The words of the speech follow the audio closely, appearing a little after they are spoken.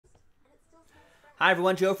Hi,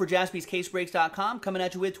 everyone. Joe for JaspysCaseBreaks.com coming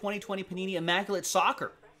at you with 2020 Panini Immaculate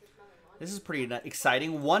Soccer. This is pretty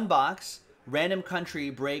exciting. One box, random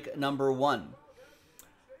country break number 1.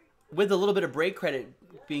 With a little bit of break credit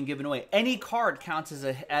being given away. Any card counts as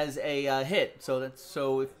a hit.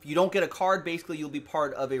 So if you don't get a card, basically you'll be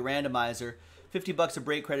part of a randomizer. $50 of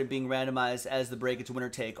break credit being randomized as the break. It's winner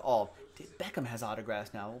take all. Beckham has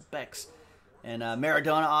autographs now. Becks. And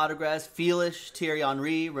Maradona autographs, Felix, Thierry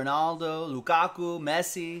Henry, Ronaldo, Lukaku,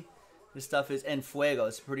 Messi. This stuff is en fuego.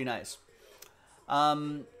 It's pretty nice.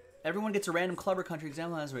 Everyone gets a random club or country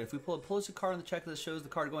example. If we pull a posted card on the checklist shows the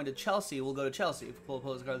card going to Chelsea, we'll go to Chelsea. If we pull a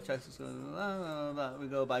posted card on the checklist, we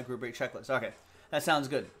go by group break checklist. Okay, that sounds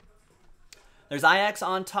good. There's Ajax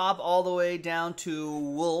on top all the way down to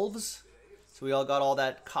Wolves. So we all got all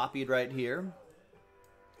that copied right here.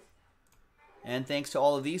 And thanks to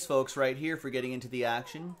all of these folks right here for getting into the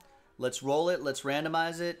action. Let's roll it. Let's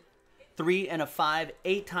randomize it. 3 and a 5,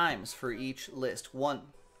 8 times for each list. 1,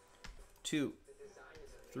 2,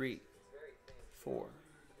 3, 4,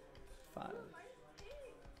 5,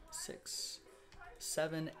 6,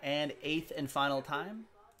 7, and 8th and final time.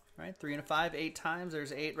 All right, 3 and a 5, 8 times.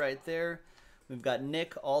 There's 8 right there. We've got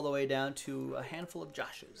Nick all the way down to a handful of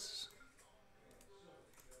Joshes.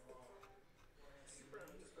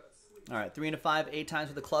 All right, 3 and a 5, 8 times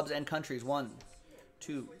for the clubs and countries. 1,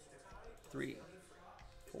 2, 3,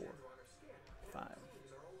 4, 5,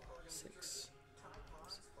 6.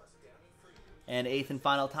 And 8th and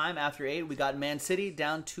final time. After 8, we got Man City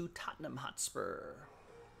down to Tottenham Hotspur.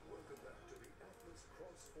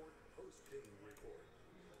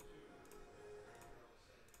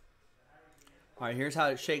 All right, here's how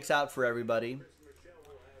it shakes out for everybody.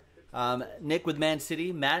 Nick with Man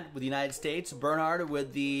City, Matt with the United States, Bernhard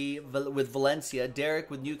with Valencia, Derek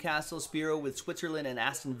with Newcastle, Spiro with Switzerland and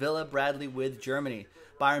Aston Villa, Bradley with Germany.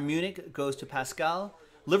 Bayern Munich goes to Pascal.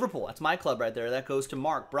 Liverpool, that's my club right there, that goes to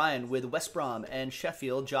Mark. Brian with West Brom and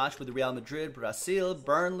Sheffield, Josh with Real Madrid, Brazil,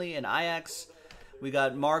 Burnley and Ajax. We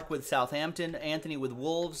got Mark with Southampton, Anthony with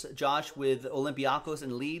Wolves, Josh with Olympiacos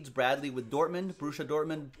and Leeds, Bradley with Dortmund, Borussia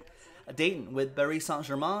Dortmund, Dayton with Paris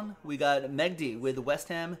Saint-Germain. We got Megdi with West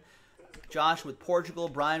Ham, Josh with Portugal,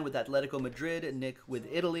 Brian with Atletico Madrid, Nick with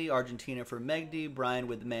Italy, Argentina for Megdi, Brian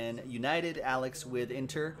with Man United, Alex with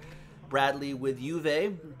Inter, Bradley with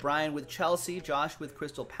Juve, Brian with Chelsea, Josh with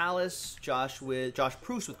Crystal Palace, Josh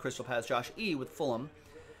Proust with Crystal Palace, Josh E with Fulham,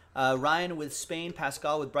 Ryan with Spain,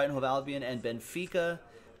 Pascal with Brighton Hove Albion and Benfica,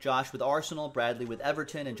 Josh with Arsenal, Bradley with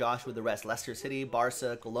Everton, and Josh with the rest, Leicester City,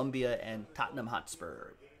 Barca, Colombia, and Tottenham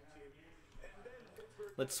Hotspur.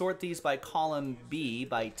 Let's sort these by column B,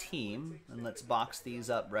 by team, and let's box these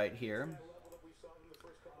up right here.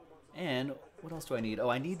 And what else do I need? Oh,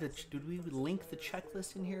 I need the, did we link the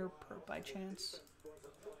checklist in here by chance?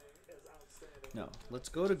 No. Let's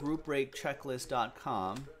go to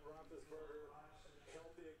groupbreakchecklist.com.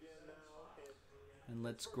 And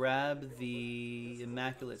let's grab the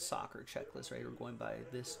Immaculate Soccer checklist right here. We're going by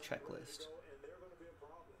this checklist.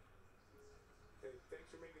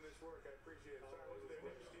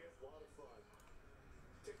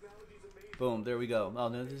 Boom, there we go. Oh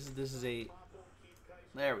no, this is a,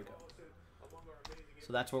 there we go.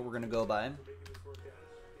 So that's what we're gonna go by.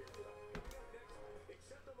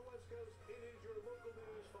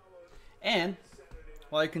 And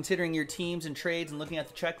while you're considering your teams and trades and looking at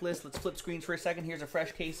the checklist, let's flip screens for a second. Here's a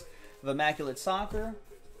fresh case of Immaculate Soccer.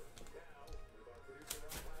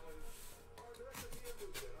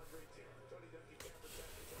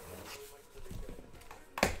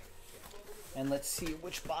 And let's see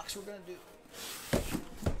which box we're going to do.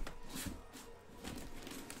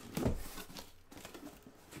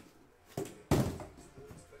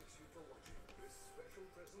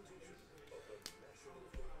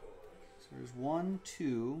 So there's 1,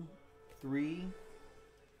 2, 3,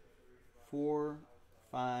 4,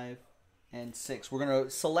 5, and 6. We're going to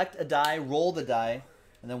select a die, roll the die,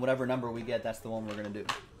 and then whatever number we get, that's the one we're going to do.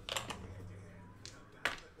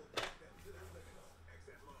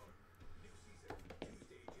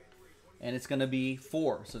 And it's going to be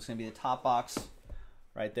 4, so it's going to be the top box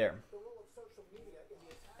right there.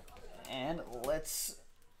 And let's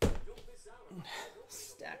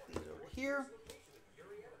stack these over here.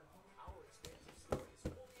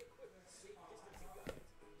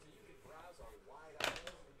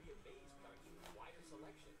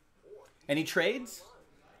 Any trades?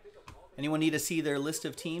 Anyone need to see their list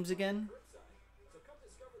of teams again?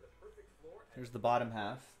 Here's the bottom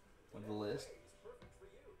half of the list.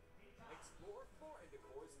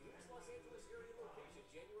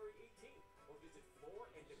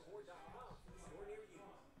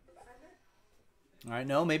 All right,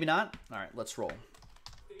 no, maybe not. All right, let's roll.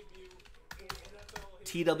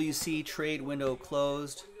 TWC trade window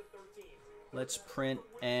closed. Let's print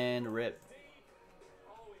and rip.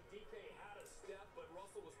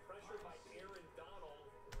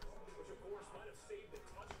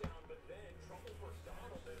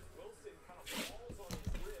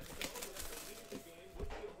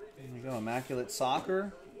 There you go, Immaculate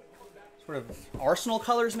Soccer. Sort of Arsenal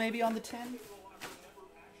colors maybe on the 10.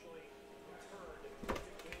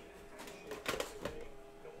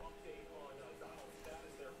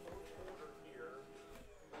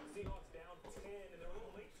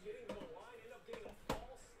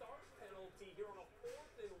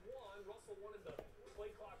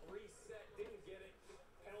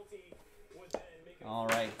 All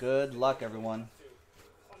right, good luck, everyone.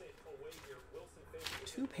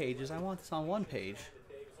 2 pages. I want this on 1 page.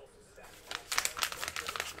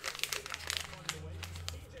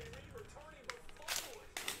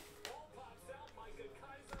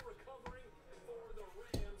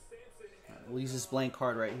 We'll use this blank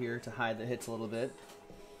card right here to hide the hits a little bit.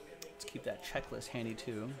 Let's keep that checklist handy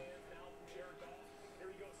too.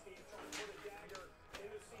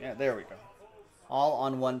 Yeah, there we go. All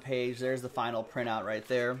on 1 page. There's the final printout right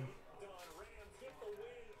there.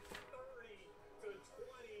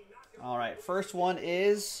 All right, first one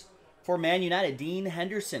is for Man United, Dean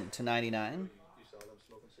Henderson to 99. You saw them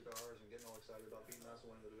smoking cigars and getting all excited about beating us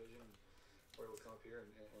and winning the division. We're able to come up here and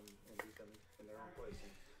beat them in their own place.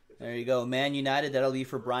 There you go, Man United. That'll be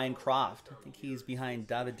for Brian Croft. I think he's behind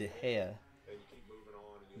David De Gea.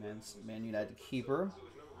 Man United keeper.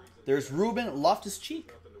 There's Ruben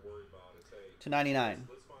Loftus-Cheek to 99.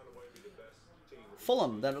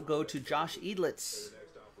 Fulham, that'll go to Josh Edlitz.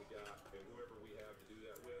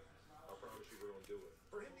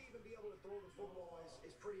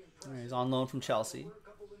 He's on loan from Chelsea.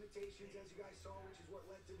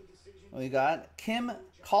 We got Kim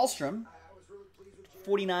Kallstrom,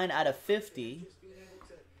 49 out of 50,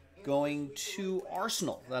 going to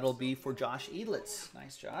Arsenal. That'll be for Josh Edlitz.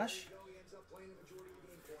 Nice, Josh.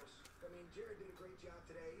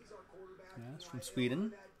 Yeah, it's from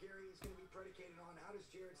Sweden.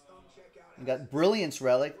 We got Brilliance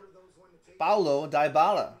Relic, Paulo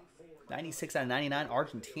Dybala, 96 out of 99,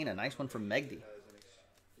 Argentina. Nice one from Megdi.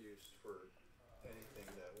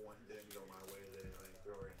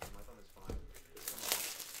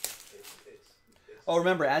 Oh,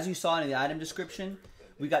 remember, as you saw in the item description,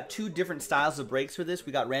 we got 2 different styles of breaks for this.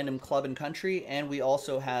 We got random club and country, and we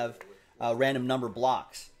also have random number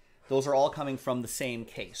blocks. Those are all coming from the same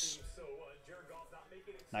case.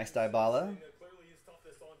 Nice Dybala.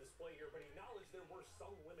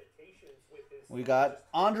 We got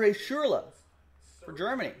Andre Schürrle for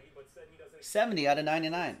Germany. 70 out of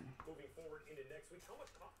 99.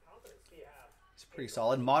 It's pretty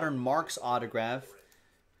solid. Modern Marks autograph.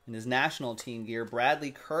 In his national team gear, Bradley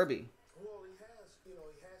Kirby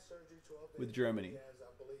with Germany.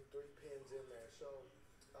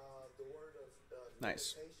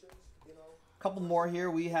 Nice. A couple more here.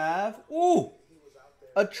 We have,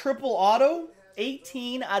 a triple auto,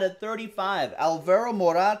 18 out of 35. Alvaro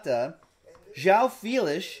Morata, João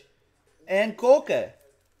Felix, and Koke.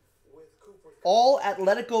 All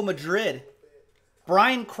Atletico Madrid.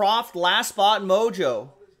 Brian Croft, last spot mojo.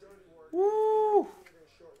 Woo!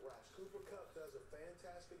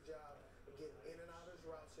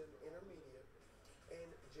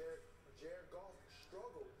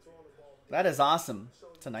 That is awesome.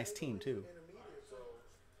 It's a nice team, too.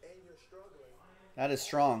 That is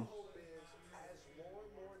strong.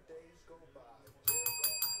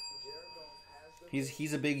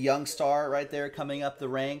 He's a big young star right there coming up the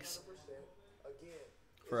ranks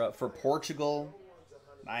for Portugal.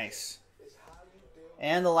 Nice.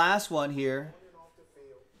 And the last one here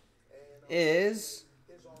is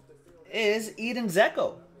Eden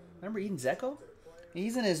Dzeko. Remember Eden Dzeko?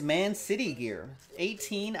 He's in his Man City gear.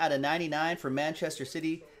 18 out of 99 for Manchester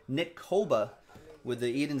City. Nick Koba with the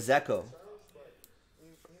Eden Dzeko.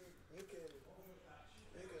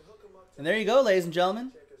 And there you go, ladies and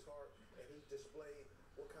gentlemen.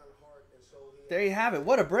 There you have it.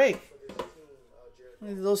 What a break.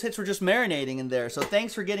 Those hits were just marinating in there. So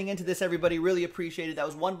thanks for getting into this, everybody. Really appreciate it. That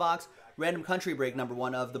was one box, random country break number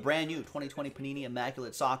 1 of the brand new 2020 Panini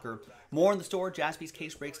Immaculate Soccer. More in the store,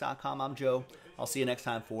 jaspyscasebreaks.com. I'm Joe. I'll see you next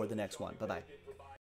time for the next one. Bye-bye.